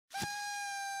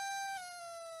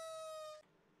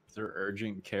Is there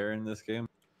urgent care in this game?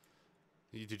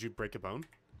 Did you break a bone?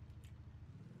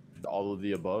 All of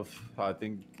the above, I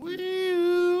think.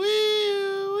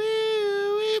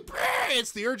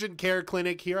 It's the urgent care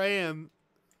clinic. Here I am.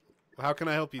 How can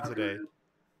I help you today?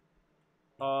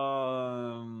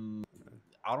 I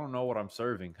don't know what I'm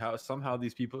serving. How somehow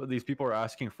these people are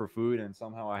asking for food, and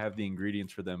somehow I have the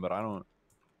ingredients for them, but I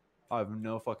have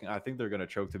no fucking. I think they're gonna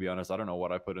choke. To be honest, I don't know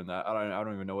what I put in that. I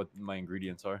don't even know what my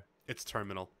ingredients are. It's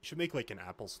terminal. You should make like an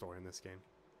Apple store in this game.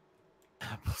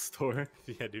 Apple store.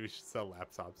 Yeah, dude, we should sell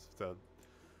laptops to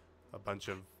a bunch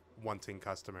of wanting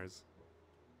customers.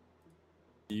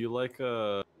 Do you like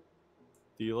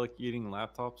eating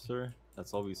laptops, sir?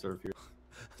 That's all we serve here.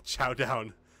 Chow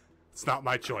down. It's not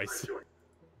my choice.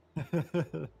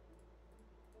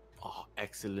 Oh,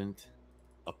 excellent.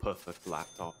 A perfect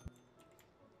laptop.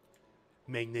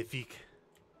 Magnifique.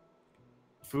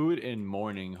 Food in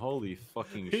morning. Holy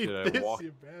fucking shit.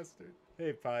 You bastard.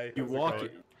 Hey, Pi. You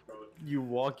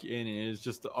walk in and it's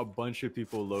just a bunch of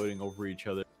people loading over each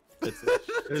other.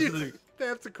 Dude, they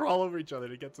have to crawl over each other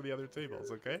to get to the other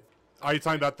tables, okay? Are you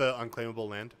talking about the unclaimable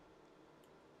land?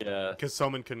 Yeah. Because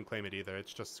someone couldn't claim it either.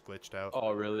 It's just glitched out.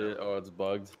 Oh, really? Oh, it's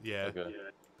bugged? Yeah. Okay.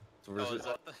 So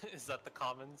Oh, is that the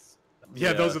commons?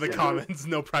 Yeah, those are the commons.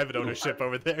 No private ownership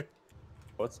over there.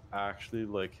 What's actually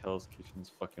like Hell's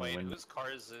Kitchen's fucking Wait, window? whose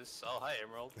car is this? Oh, hi,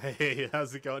 Emerald. Hey,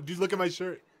 how's it going? Dude, look at my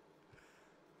shirt.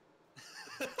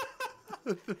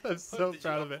 I'm so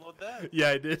proud of it. That? Yeah,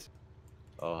 I did.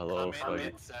 Oh, hello. I'm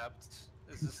zapped.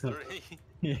 Is this the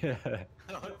Yeah.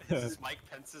 Is this Mike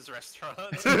Pence's restaurant?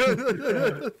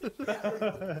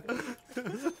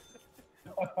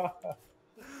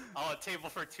 Oh, a table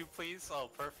for two, please. Oh,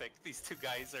 perfect. These two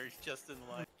guys are just in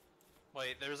line.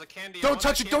 Wait, there's a candy. Don't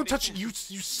touch it! Don't touch it! You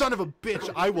son of a bitch!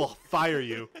 I will fire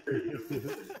you.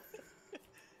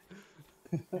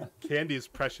 Candy is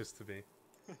precious to me.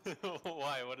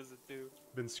 Why? What does it do?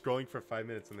 Been scrolling for 5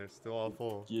 minutes and they're still all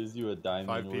full. Gives you a diamond,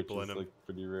 5 people which in is them. like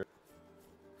pretty rare.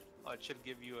 Oh, it should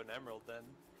give you an emerald then.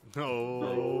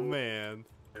 Oh man.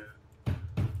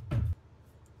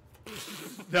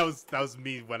 that was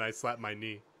me when I slapped my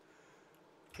knee.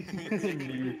 That's a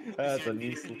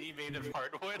knee knee. knee made of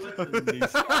hardwood.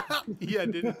 Yeah,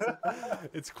 dude.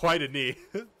 It's quite a knee.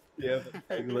 Yeah,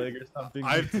 peg leg or something.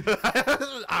 I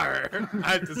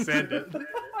have to sand it.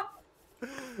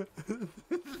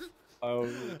 Oh,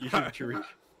 you should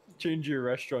change your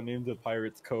restaurant name to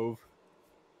Pirates Cove.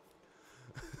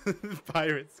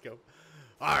 Pirates go.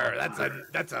 Arr,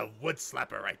 that's a wood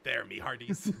slapper right there, me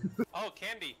hearties. Oh,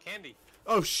 candy.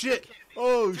 Oh shit!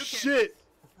 Oh Two shit!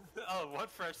 Oh, one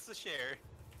for us to share.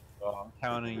 Oh, I'm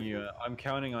counting you. I'm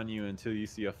counting on you until you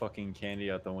see a fucking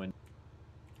candy out the window.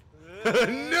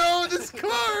 No, this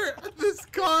car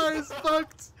is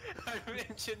fucked. I'm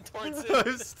inching towards it.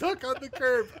 I'm stuck on the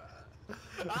curb.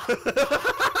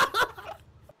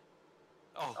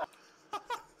 Oh.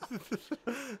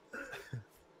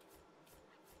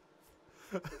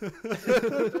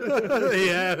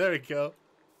 Yeah, there we go.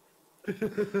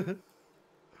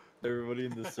 Everybody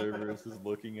in the server is just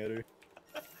looking at her.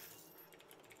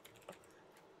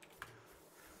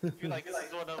 I feel like this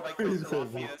is one of like those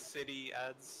Mafia City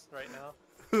ads right now.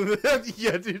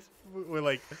 Yeah, dude. We're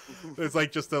like, there's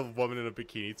like just a woman in a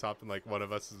bikini top, and like one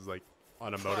of us is like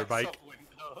on a motorbike.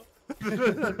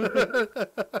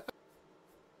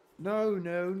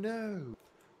 No.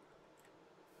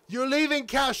 You're leaving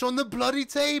cash on the bloody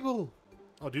table.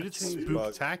 Oh, dude, it's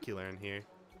spooktacular in here.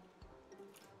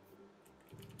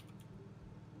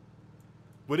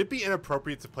 Would it be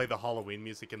inappropriate to play the Halloween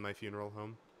music in my funeral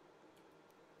home?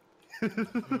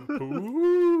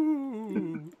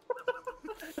 Ooh.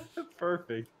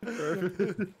 Perfect.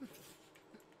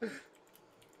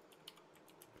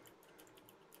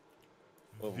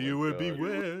 Oh Viewer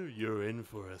beware, you're in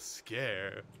for a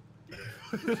scare.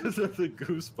 The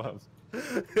goosebumps.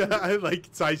 I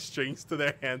like tie strings to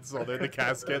their hands while they're in the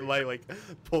casket, like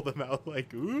pull them out,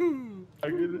 like ooh.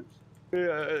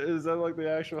 Yeah, is that like the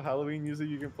actual Halloween music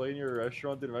you can play in your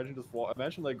restaurant? Dude, imagine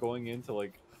imagine like going into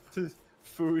like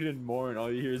food and more, and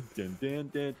all you hear is dun dun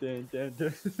dun dun dun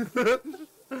dun.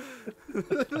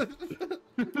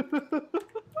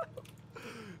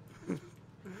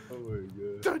 Oh my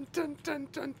god. Dun dun dun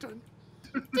dun dun.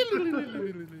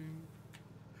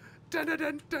 Dun dun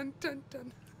dun dun dun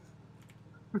dun.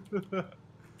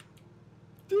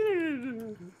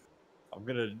 I'm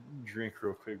gonna drink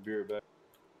real quick, be right back.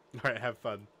 Alright, have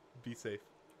fun. Be safe.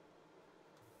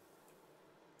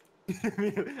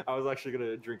 I was actually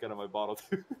gonna drink out of my bottle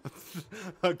too.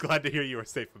 I'm glad to hear you were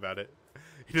safe about it.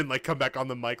 He didn't like come back on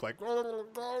the mic like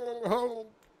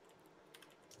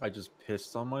I just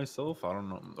pissed on myself. I don't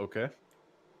know. Okay.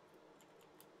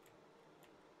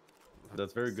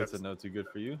 That's very good to know. Too good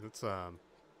for you. It's I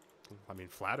mean,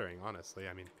 flattering, honestly.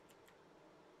 I mean,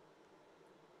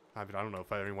 I don't know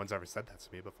if anyone's ever said that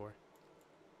to me before.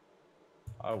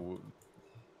 I would.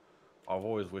 I've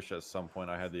always wished at some point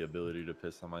I had the ability to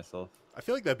piss on myself. I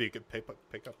feel like that'd be a good pickup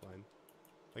line.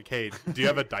 Like, hey, do you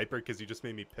have a diaper? Because you just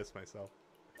made me piss myself.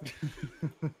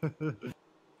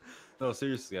 No,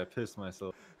 seriously, I pissed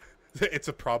myself. It's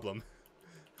a problem.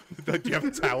 Do you have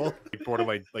a towel? Like,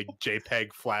 borderline, like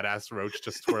JPEG flat ass roach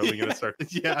just twirling in a circle.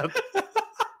 Yeah.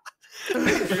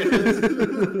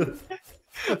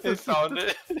 I found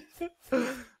it.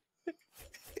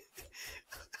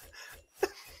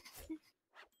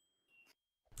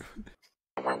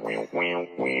 What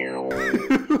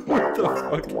the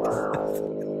fuck?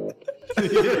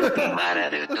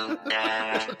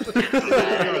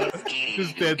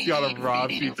 Just dancing on a raw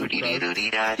pizza crust.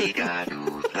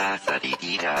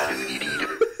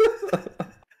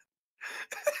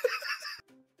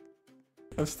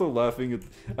 I'm still laughing at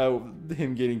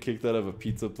him getting kicked out of a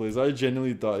pizza place. I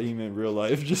genuinely thought he meant real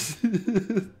life. Just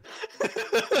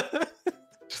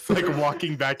like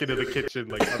walking back into the kitchen,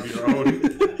 like on your own.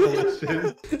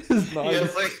 Bullshit.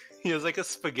 He has like a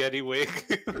spaghetti wig.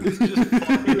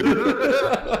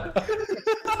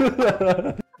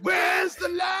 Where's the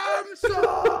lamb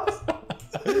sauce?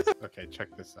 Okay,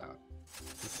 check this out.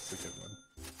 This is a good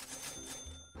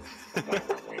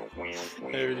one.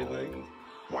 I really like.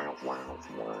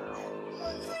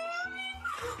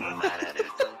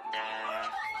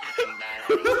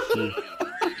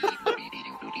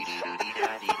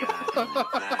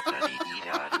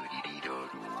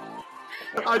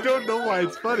 I don't know why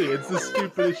it's funny. It's the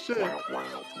stupidest shit.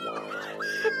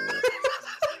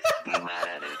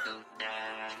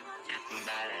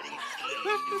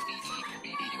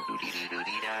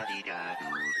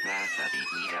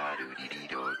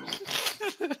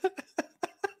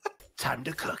 Time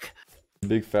to cook.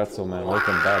 Big Fatso Man,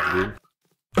 welcome back, dude.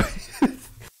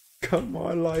 Cut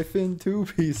my life in 2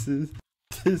 pieces.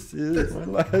 This is my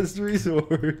last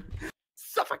resort.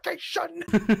 Suffocation.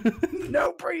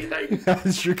 No breathing.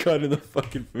 As you're cutting the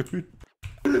fucking food.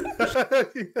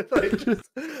 Like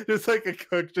just like a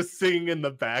cook just singing in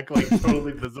the back, like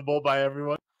totally visible by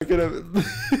everyone.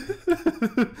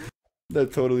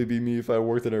 That'd totally be me if I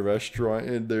worked in a restaurant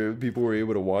and there people were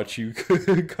able to watch you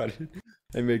cut it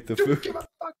and make the food. Give a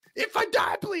fuck if I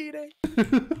die bleeding.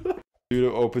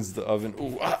 Dude opens the oven.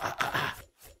 Ooh,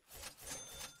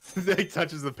 He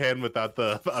touches the pan without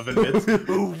the oven mitts.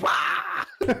 Ooh, wah!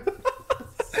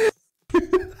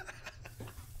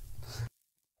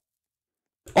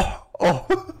 Oh.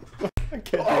 I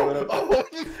can't do it.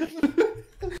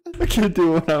 I can't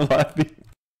do it when I'm laughing.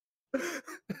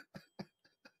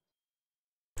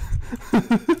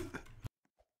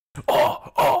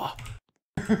 Oh.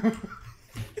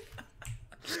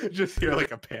 Just hear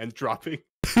like a pan dropping.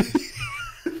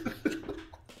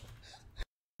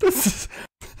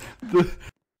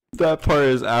 That part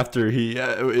is after he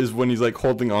is when he's like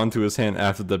holding on to his hand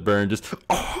after the burn. Just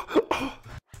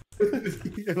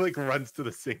He like runs to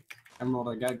the sink. Emerald,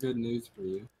 I got good news for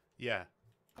you. Yeah.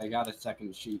 I got a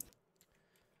second sheep.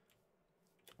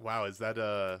 Wow, is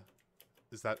that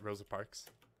Rosa Parks?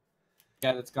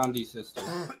 Yeah, that's Gandhi's sister.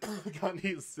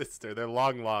 Gandhi's sister. They're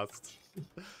long lost.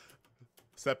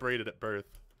 Separated at birth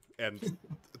and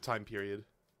time period.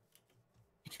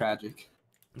 Tragic.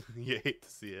 You hate to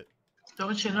see it.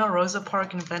 Don't you know Rosa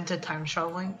Parks invented time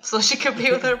traveling so she could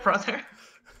be with her brother?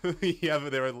 Yeah,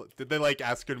 but did they like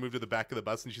ask her to move to the back of the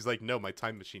bus and she's like, no, my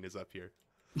time machine is up here.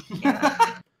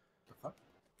 Yeah.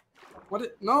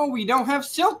 What? No, we don't have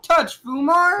silk touch,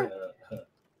 Fumar.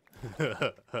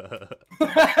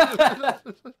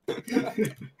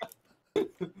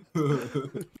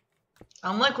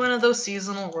 I'm like one of those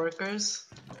seasonal workers,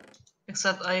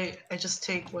 except I just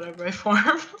take whatever I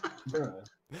farm.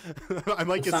 I'm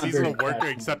like It's a not seasonal very worker,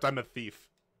 passionate. except I'm a thief.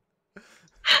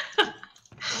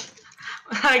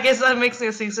 I guess that makes me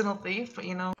a seasonal thief, but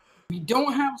you know. We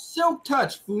don't have silk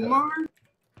touch, Fumar.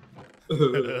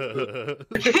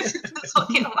 It's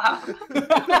fucking loud.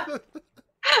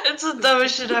 It's the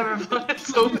dumbest shit ever, but it's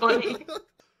so funny.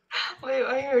 Wait,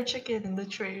 I hear a chicken in the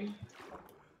tree.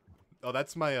 Oh,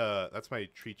 that's my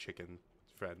tree chicken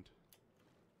friend.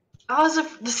 Oh, is it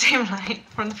the same night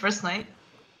from the first night?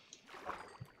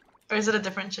 Or is it a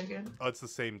different chicken? Oh, it's the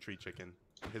same tree chicken.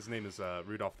 His name is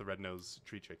Rudolph the Red-Nosed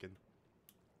Tree Chicken.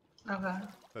 Okay.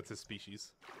 That's his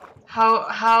species.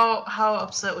 How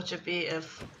upset would you be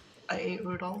if I ate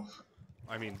Rudolph?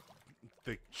 I mean,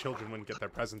 the children wouldn't get their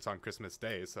presents on Christmas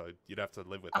Day, so you'd have to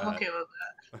live with I'm that. okay with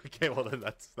that. Okay, well then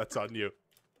that's on you.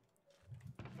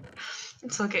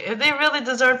 It's okay. If they really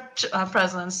deserve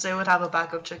presents, they would have a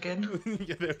backup chicken.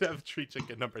 Yeah, they would have tree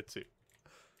chicken number 2.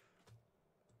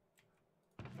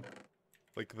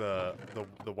 Like the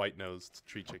white-nosed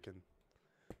tree chicken.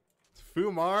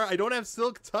 Fumar, I don't have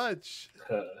silk touch.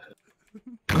 Is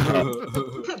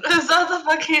that the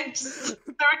fucking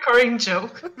the recurring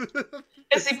joke?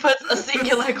 Is he puts a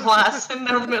singular glass in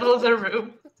the middle of the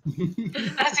room?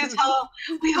 As you tell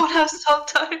him, we don't have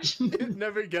self-touch. It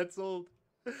never gets old.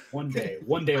 One day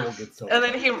we'll get so. And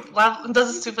then he does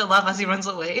a stupid laugh as he runs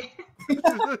away.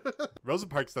 Rosa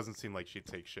Parks doesn't seem like she'd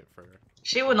take shit for.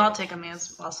 She would not take a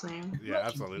man's last name. Yeah,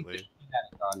 absolutely.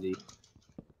 Gandhi.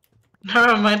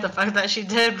 Never mind the fact that she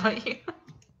did, but you...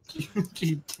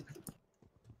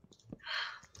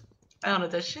 I don't know,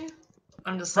 did she?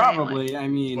 I'm just saying. Probably. I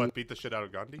mean, What, beat the shit out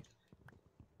of Gandhi?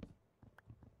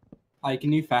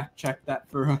 can you fact check that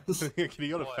for us? Can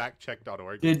you go to What?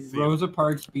 factcheck.org? and Did see Rosa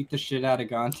Parks beat the shit out of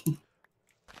Gandhi?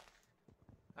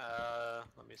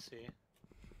 Let me see.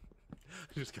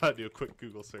 I just gotta do a quick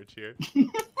Google search here.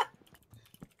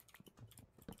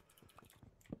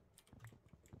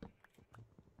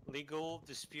 Legal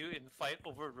dispute and fight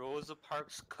over Rosa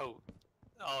Parks' coat.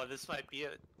 Oh, this might be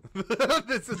it.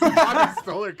 This is not a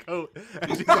stolen coat.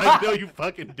 And she's like, no, you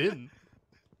fucking didn't.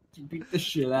 You beat the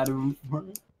shit out of him for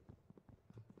it.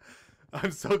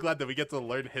 I'm so glad that we get to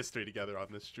learn history together on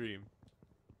this stream.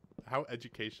 How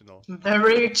educational.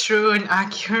 Very true and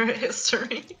accurate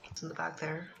history. It's in the back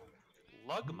there.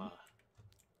 Lugma.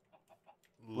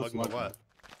 Look What's what?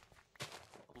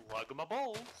 Lugma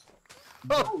bowls.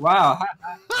 Oh, wow.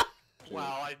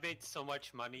 Wow, I've made so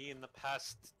much money in the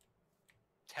past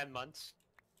 10 months.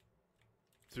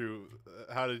 Through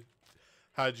how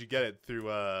did you get it through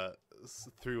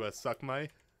suck my?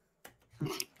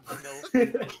 No.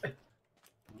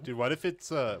 Dude, what if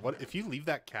it's what if you leave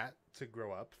that cat to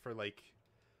grow up for like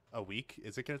a week?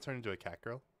 Is it gonna turn into a cat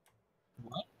girl?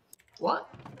 What?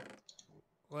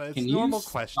 Well, it's Can a you normal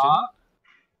question. stop?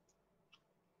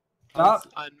 Stop.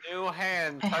 A new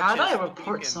hand Hey, how do I touches the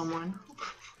report beacon. someone?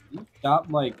 Stop,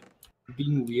 like,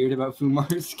 being weird about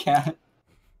Fumar's cat.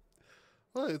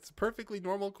 Well, it's a perfectly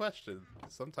normal question.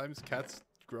 Sometimes cats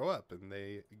grow up and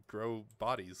they grow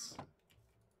bodies.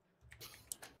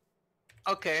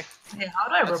 Okay, Hey, how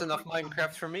do I that's report enough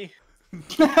Minecraft for me.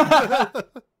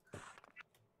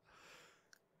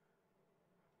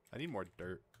 I need more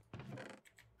dirt.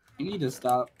 You need to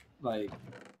stop, like,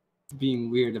 being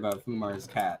weird about Fumar's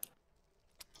cat.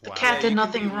 The Wow. cat you did can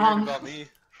nothing be weird wrong. About me.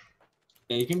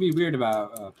 Yeah, you can be weird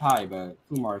about Pie, but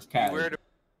Fumar's Be cat. weird.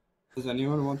 Does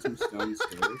anyone want some stone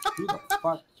stairs? Who the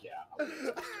fuck? Yeah.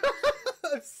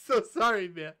 I'm so sorry,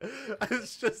 man.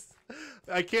 It's just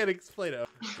I can't explain it,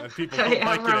 and people I don't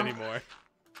like it know. anymore.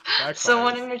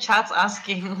 Someone in Backfires. your chat's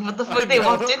asking what the I fuck they know.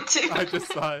 walked into. I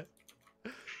just saw it.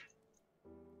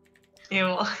 You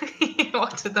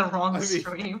walked to the wrong I mean-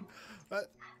 stream.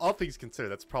 All things considered,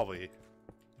 that's probably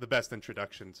the best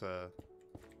introduction to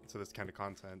this kind of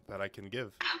content that I can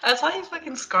give. That's how you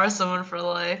fucking scar someone for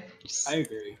life. Just I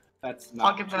agree. That's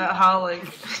not talk about how like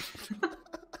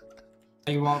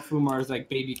you want Fumar's like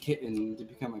baby kitten to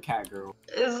become a cat girl.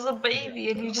 this is a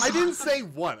baby and you just I didn't say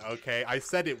want, okay? I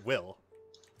said it will.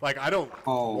 Like, I don't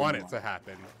Oh want it my- to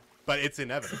happen, but it's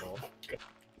inevitable.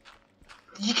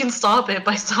 You can stop it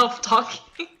by stop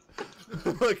talking.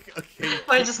 Like, okay.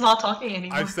 By just not talking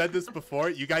anymore. I've said this before.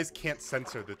 You guys can't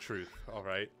censor the truth, all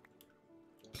right?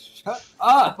 Shut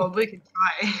up! But we can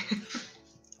try.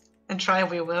 And try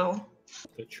we will.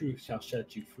 The truth shall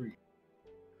set you free.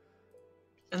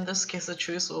 In this case the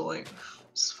truth will like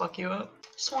just fuck you up.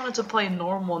 Just wanted to play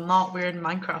normal, not weird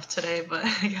Minecraft today, but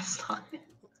I guess not.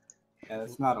 Yeah,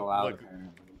 that's not allowed. Look.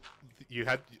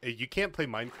 Apparently. You can't play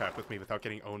Minecraft with me without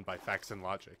getting owned by Facts and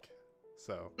Logic.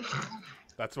 So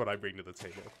that's what I bring to the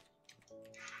table.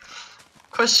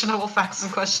 Questionable facts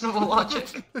and questionable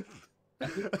logic.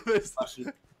 There's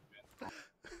Question.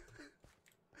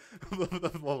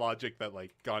 the logic that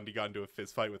like Gandhi got into a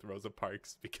fist fight with Rosa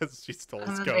Parks because she stole And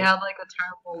his then goat. they had like a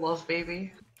terrible love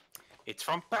baby. It's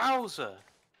from Bowser.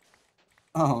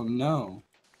 Oh no.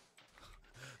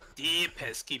 Dear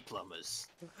pesky plumbers.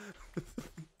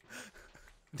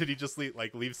 Did he just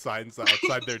leave signs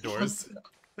outside their doors?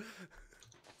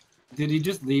 Did he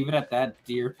just leave it at that,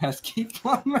 dear pesky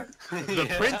plumber? The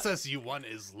Yeah. princess you won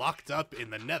is locked up in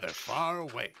the nether far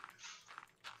away.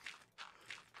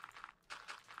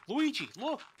 Luigi,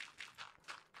 look.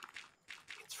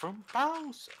 It's from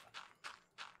Bowser.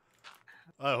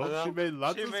 I hope she made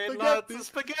lots She of made spaghetti. lots of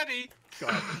spaghetti.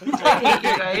 God. I hate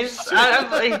you guys.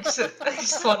 I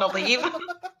just want to leave.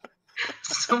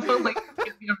 Someone like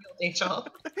give me a real day job.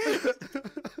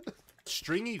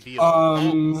 Stringy veal.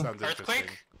 Sounds interesting.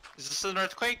 Earthquake? Is this an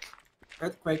earthquake?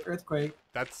 Earthquake.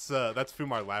 That's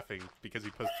Fumar laughing because he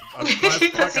put a Because glass he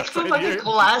put outside like here. a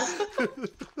glass.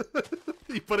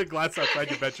 He put a glass outside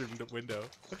your bedroom window.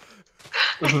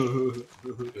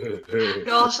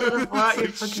 Y'all should have brought your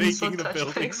It's fucking shaking silk the touch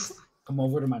buildings. picks. Come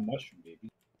over to my mushroom, baby.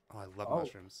 Oh, I love Oh.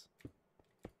 mushrooms.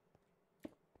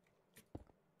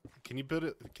 Can you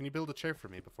build a chair for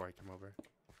me before I come over?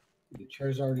 The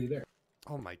chair's already there.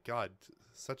 Oh my God,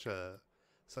 such a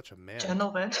man.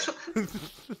 Gentlemen.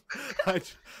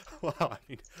 Wow, I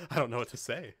mean, I don't know what to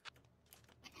say.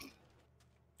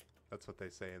 That's what they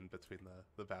say in between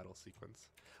the battle sequence.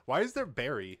 Why is there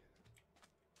Barry?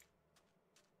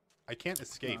 I can't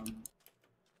escape.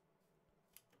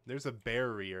 There's a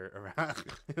barrier around.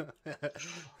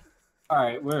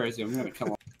 Alright, where is he? I'm gonna kill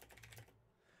him.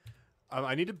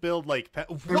 I need to build like Mel,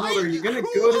 are you gonna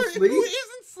go to sleep? Who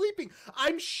isn't sleeping?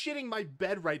 I'm shitting my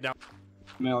bed right now.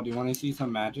 Mel, do you want to see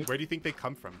some magic? Where do you think they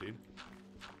come from, dude?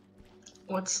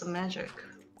 What's the magic?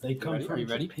 They come ready? from Are you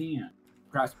ready? Japan.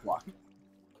 Grass block.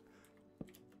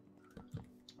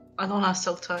 I don't have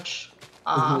silk touch.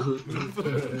 You're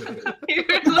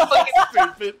the fucking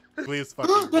Stupid. Please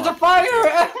fucking. There's a block fire! me, dude.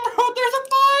 Emerald, there's a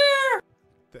fire!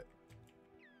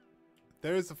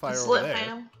 There is a fire It's over lit, there.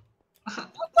 fam.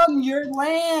 What's on your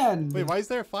land? Wait, why is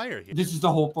there a fire here? This is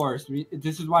the whole forest.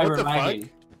 This is why What we're the lagging.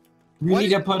 fuck? We What need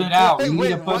to is- put it out. Wait, We need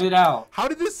to wait, put what? it out. How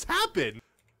did this happen?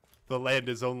 The land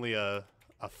is only a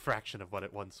fraction of what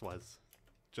it once was.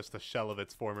 Just a shell of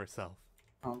its former self.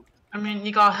 I mean,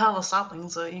 you got hella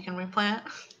saplings that you can replant.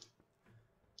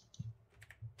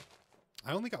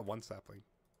 I only got one sapling.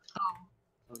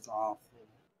 That's awful.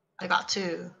 I got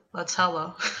 2. That's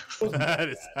hella. That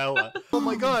is hella. Oh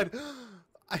my God!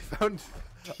 I found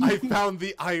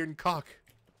the iron cock.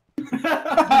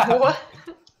 What?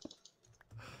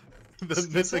 The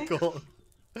Excuse me? mythical.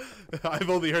 I've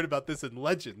only heard about this in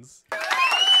legends.